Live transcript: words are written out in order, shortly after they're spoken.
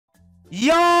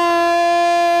Yo,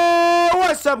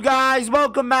 what's up, guys?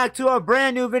 Welcome back to a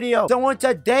brand new video. So in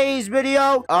today's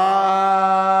video,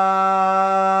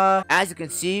 as you can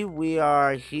see, we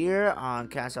are here on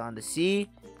Castle on the Sea,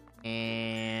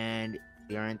 and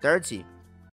we are in third sea.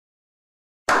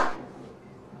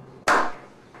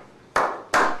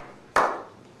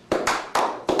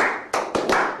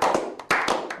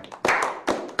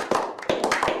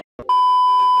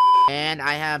 And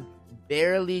I have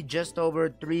barely just over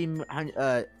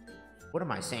 300, what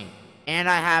am I saying? And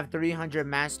I have 300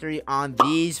 mastery on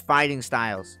these fighting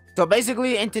styles. So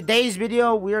basically, in today's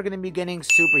video, we are going to be getting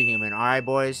Superhuman, alright,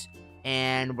 boys?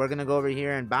 And we're going to go over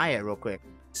here and buy it real quick.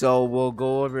 So we'll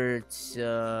go over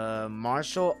to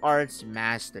Martial Arts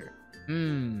Master.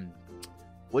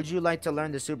 Would you like to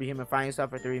learn the Superhuman fighting style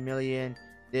for 3 million?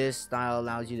 This style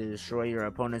allows you to destroy your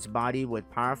opponent's body with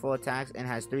powerful attacks and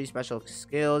has 3 special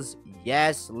skills.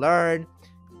 Yes, learn.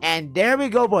 And there we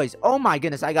go, boys. Oh my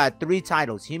goodness, I got 3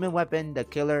 titles: Human Weapon, The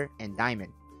Killer, and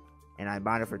Diamond. And I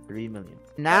bought it for 3 million.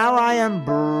 Now I am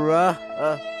but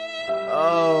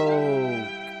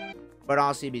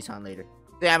I'll see you on later.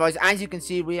 So yeah, boys, as you can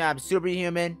see, we have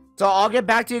Superhuman. So I'll get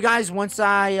back to you guys once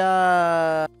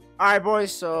I Alright,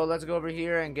 boys, so let's go over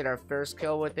here and get our first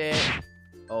kill with it.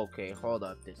 Okay, hold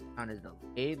up. This count is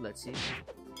delayed. Let's see.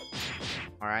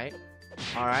 Alright.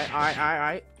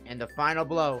 Alright. And the final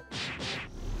blow.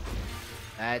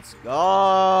 Let's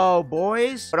go,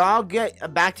 boys. But I'll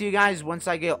get back to you guys once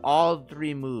I get all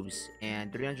 3 moves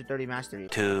and 330 mastery.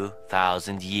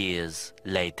 2,000 years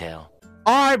later.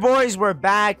 Alright, boys, we're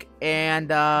back,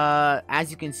 and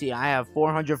as you can see, I have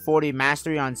 440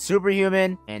 mastery on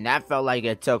Superhuman, and that felt like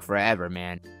it took forever,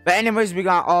 man. But anyways, we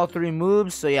got all 3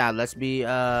 moves, so yeah, let's be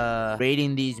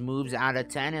rating these moves out of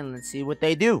 10, and let's see what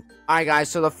they do. Alright,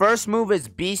 guys, so the first move is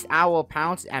Beast Owl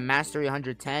Pounce at mastery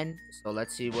 110, so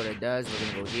let's see what it does.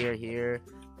 We're gonna go here,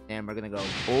 and we're gonna go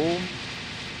boom.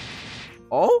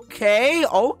 Okay.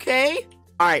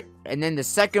 Alright, and then the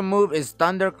second move is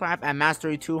Thunderclap at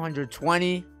mastery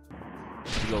 220. You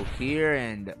go here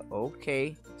and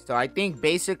okay. So I think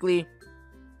basically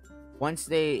once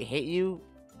they hit you,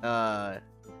 it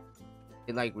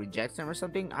like rejects them or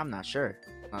something. I'm not sure.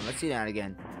 Let's see that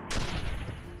again.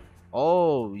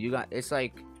 Oh, it's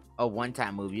like a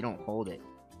one-time move. You don't hold it,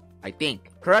 I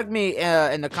think. Correct me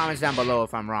in the comments down below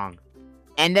if I'm wrong.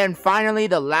 And then finally,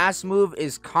 the last move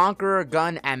is Conqueror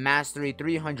Gun at mastery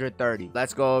 330.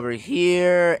 Let's go over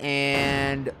here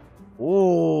and...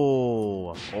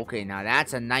 Ooh. Okay, now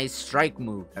that's a nice strike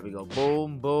move. There we go.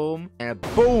 Boom, boom, and a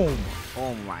boom.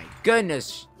 Oh my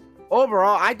goodness.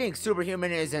 Overall, I think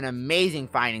Superhuman is an amazing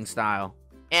fighting style.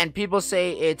 And people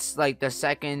say it's like the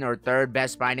 2nd or 3rd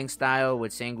best fighting style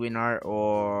with Sanguine Art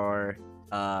or...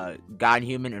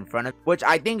 Godhuman in front of, which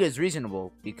I think is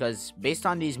reasonable because based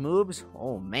on these moves,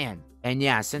 oh man. And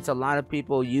yeah, since a lot of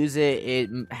people use it, it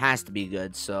has to be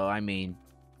good. So I mean,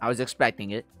 I was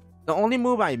expecting it. The only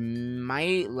move I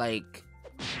might like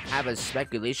have a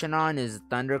speculation on is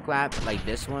Thunderclap, like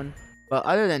this one. But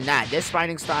other than that, this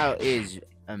fighting style is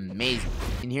amazing.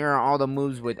 And here are all the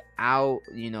moves without,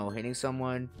 you know, hitting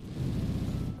someone.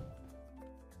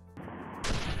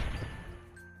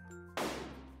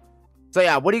 So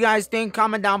yeah, what do you guys think?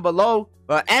 Comment down below.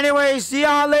 But anyways, see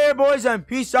y'all later, boys, and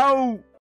peace out.